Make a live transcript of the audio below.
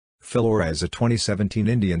Phillauri is a 2017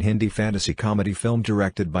 Indian Hindi fantasy comedy film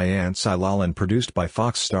directed by Ansai Lal and produced by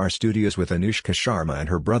Fox Star Studios with Anushka Sharma and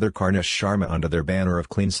her brother Karnish Sharma under their banner of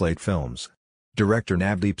Clean Slate Films. Director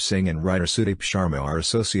Navdeep Singh and writer Sudeep Sharma are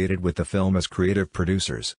associated with the film as creative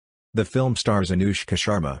producers. The film stars Anushka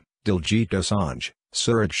Sharma, Diljit Dosanjh,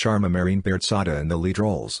 Suraj Sharma and impaired in the lead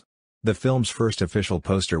roles. The film's first official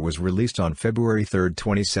poster was released on February 3,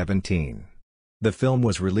 2017. The film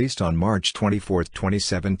was released on March 24,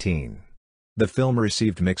 2017. The film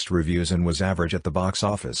received mixed reviews and was average at the box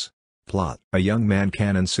office. Plot: a young man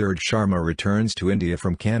Kanan Suraj Sharma returns to India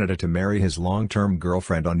from Canada to marry his long-term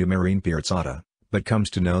girlfriend Anu Impaired, but comes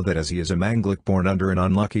to know that as he is a Manglik born under an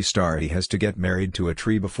unlucky star he has to get married to a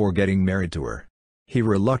tree before getting married to her. He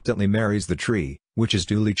reluctantly marries the tree, which is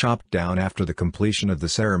duly chopped down after the completion of the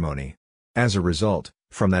ceremony. As a result,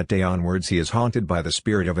 from that day onwards he is haunted by the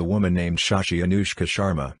spirit of a woman named Shashi Anushka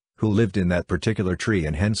Sharma, who lived in that particular tree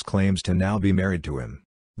and hence claims to now be married to him.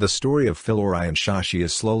 The story of Phillauri and Shashi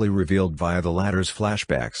is slowly revealed via the latter's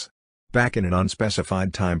flashbacks. Back in an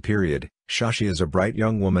unspecified time period, Shashi is a bright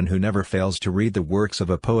young woman who never fails to read the works of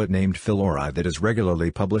a poet named Phillauri that is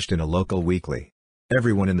regularly published in a local weekly.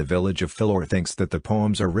 Everyone in the village of Phillauri thinks that the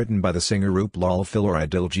poems are written by the singer Rooplal Phillauri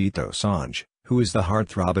Diljit Dosanjh, who is the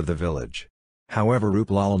heartthrob of the village. However,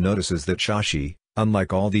 Rooplal notices that Shashi,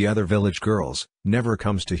 unlike all the other village girls, never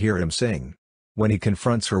comes to hear him sing. When he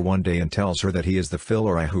confronts her one day and tells her that he is the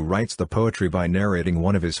Phillauri who writes the poetry by narrating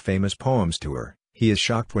one of his famous poems to her, he is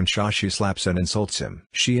shocked when Shashi slaps and insults him.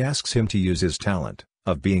 She asks him to use his talent,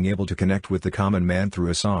 of being able to connect with the common man through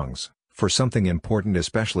his songs, for something important,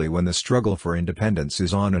 especially when the struggle for independence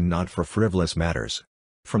is on and not for frivolous matters.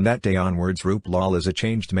 From that day onwards Rooplal is a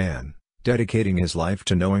changed man, dedicating his life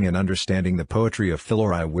to knowing and understanding the poetry of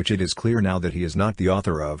Phillauri, which it is clear now that he is not the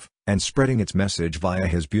author of, and spreading its message via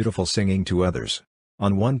his beautiful singing to others.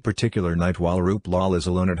 On one particular night while Rooplal is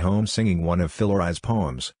alone at home singing one of Phillauri's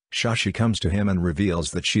poems, Shashi comes to him and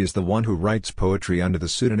reveals that she is the one who writes poetry under the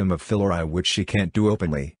pseudonym of Phillauri, which she can't do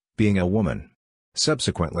openly, being a woman.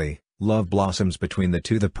 Subsequently, love blossoms between the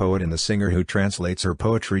two, the poet and the singer, who translates her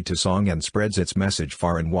poetry to song and spreads its message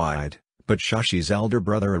far and wide. But Shashi's elder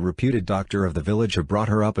brother, a reputed doctor of the village who brought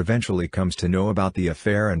her up, eventually comes to know about the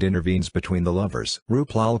affair and intervenes between the lovers.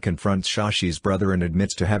 Rooplal confronts Shashi's brother and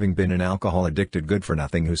admits to having been an alcohol-addicted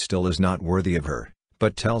good-for-nothing who still is not worthy of her,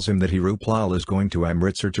 but tells him that Rooplal is going to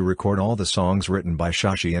Amritsar to record all the songs written by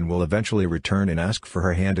Shashi and will eventually return and ask for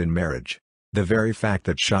her hand in marriage. The very fact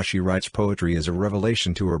that Shashi writes poetry is a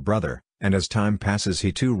revelation to her brother, and as time passes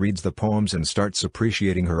he too reads the poems and starts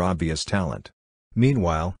appreciating her obvious talent.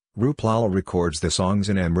 Meanwhile, Rooplal records the songs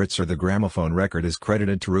in Amritsar. The gramophone record is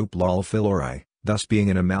credited to Rooplal Phillauri, thus being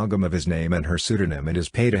an amalgam of his name and her pseudonym, and is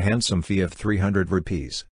paid a handsome fee of 300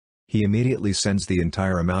 rupees. He immediately sends the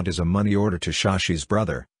entire amount as a money order to Shashi's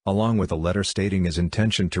brother, along with a letter stating his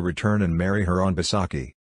intention to return and marry her on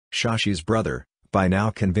Baisakhi. Shashi's brother, by now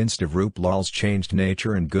convinced of Rooplal's changed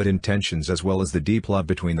nature and good intentions as well as the deep love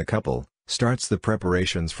between the couple, starts the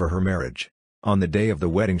preparations for her marriage. On the day of the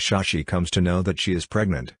wedding, Shashi comes to know that she is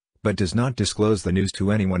pregnant, but does not disclose the news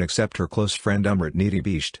to anyone except her close friend Amrit Nidhi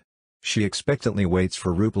Bisht. She expectantly waits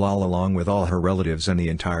for Rooplal along with all her relatives and the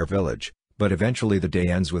entire village, but eventually the day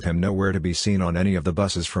ends with him nowhere to be seen on any of the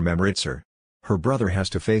buses from Amritsar. Her brother has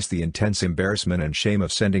to face the intense embarrassment and shame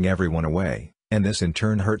of sending everyone away, and this in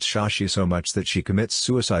turn hurts Shashi so much that she commits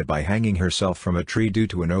suicide by hanging herself from a tree due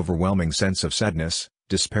to an overwhelming sense of sadness,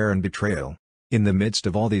 despair and betrayal. In the midst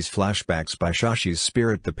of all these flashbacks by Shashi's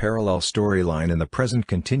spirit, the parallel storyline in the present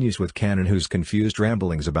continues with Kanan, whose confused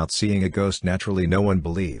ramblings about seeing a ghost naturally no one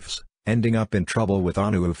believes, ending up in trouble with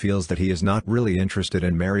Anu, who feels that he is not really interested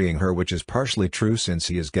in marrying her, which is partially true since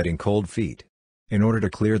he is getting cold feet. In order to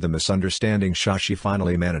clear the misunderstanding, Shashi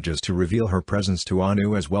finally manages to reveal her presence to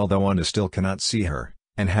Anu as well, though Anu still cannot see her,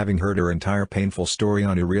 and having heard her entire painful story,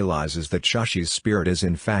 Anu realizes that Shashi's spirit is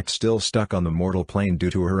in fact still stuck on the mortal plane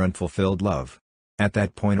due to her unfulfilled love. At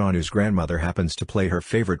that point, Anu's grandmother happens to play her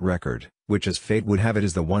favorite record, which as fate would have it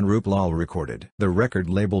is the one Rooplal recorded. The record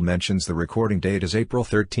label mentions the recording date as April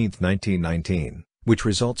 13, 1919, which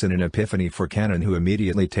results in an epiphany for Kanan, who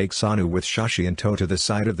immediately takes Anu with Shashi in tow to the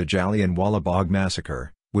site of the Jallianwala Bagh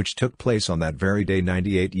massacre, which took place on that very day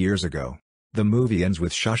 98 years ago. The movie ends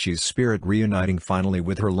with Shashi's spirit reuniting finally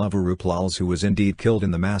with her lover Rooplal's, who was indeed killed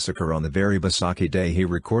in the massacre on the very Baisakhi day he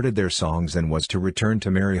recorded their songs and was to return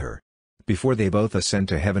to marry her. Before they both ascend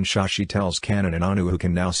to heaven, Shashi tells Kanan and Anu, who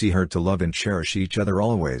can now see her, to love and cherish each other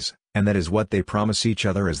always, and that is what they promise each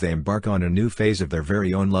other as they embark on a new phase of their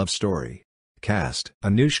very own love story. Cast: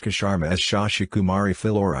 Anushka Sharma as Shashi Kumari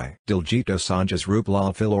Phillauri, Diljit Dosanjh as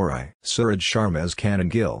Rooplal Phillauri, Suraj Sharma as Kanan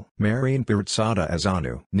Gill, Marine Pirsada as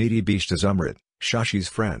Anu, Nidhi Bisht as Amrit, Shashi's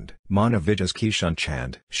friend, Mana Vij as Kishan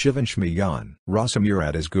Chand, Shivanshmi Yan, Rasa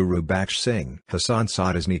Murad as Guru Baksh Singh, Hassan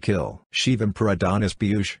Saad as Nikhil, Shivam Pradhan as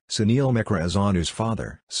Piyush, Sunil Mekra as Anu's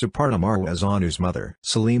father, Suparna Marwa as Anu's mother,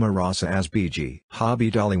 Salima Rasa as BG,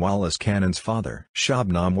 Habib Dhaliwal as Kanan's father,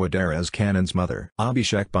 Shabnam Wadera as Kanan's mother,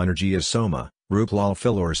 Abhishek Banerjee as Soma, Rooplal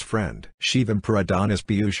Phillauri's friend, Shivam Pradhan as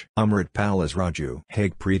Piyush, Amrit Pal as Raju,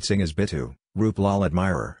 Hagpreet Singh as Bitu, Rooplal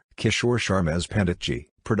admirer, Kishore Sharma as Panditji.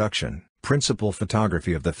 Production. Principal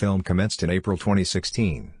photography of the film commenced in April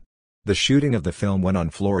 2016. The shooting of the film went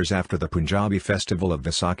on floors after the Punjabi Festival of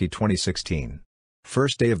Vaisakhi 2016.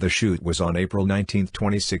 First day of the shoot was on April 19,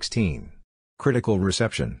 2016. Critical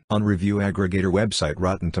reception. On review aggregator website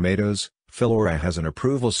Rotten Tomatoes, Phillauri has an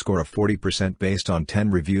approval score of 40% based on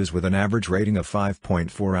 10 reviews with an average rating of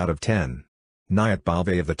 5.4 out of 10. Nayat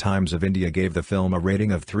Bhave of the Times of India gave the film a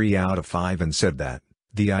rating of 3 out of 5 and said that,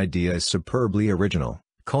 "The idea is superbly original,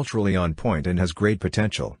 culturally on point and has great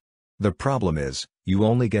potential. The problem is, you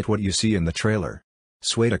only get what you see in the trailer."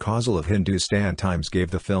 Sweta Kausal of Hindustan Times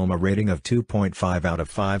gave the film a rating of 2.5 out of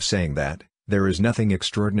 5 saying that, "There is nothing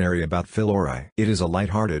extraordinary about Phillauri. It is a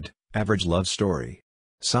light-hearted, average love story."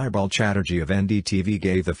 Saibal Chatterjee of NDTV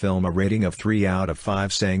gave the film a rating of 3 out of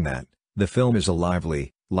 5 saying that, "The film is a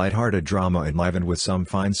lively, light-hearted drama enlivened with some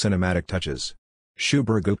fine cinematic touches."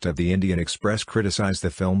 Shubhra Gupta of the Indian Express criticized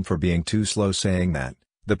the film for being too slow saying that,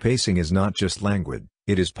 "The pacing is not just languid,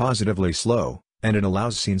 it is positively slow, and it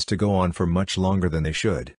allows scenes to go on for much longer than they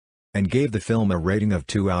should," and gave the film a rating of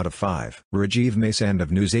 2 out of 5. Rajiv Masand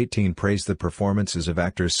of News 18 praised the performances of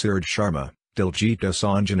actors Suraj Sharma, Diljit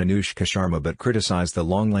Dosanjh and Anushka Sharma but criticized the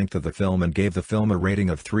long length of the film and gave the film a rating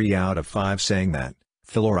of 3 out of 5 saying that,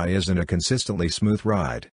 "Phillauri isn't a consistently smooth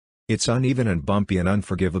ride. It's uneven and bumpy and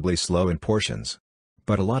unforgivably slow in portions.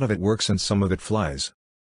 But a lot of it works and some of it flies."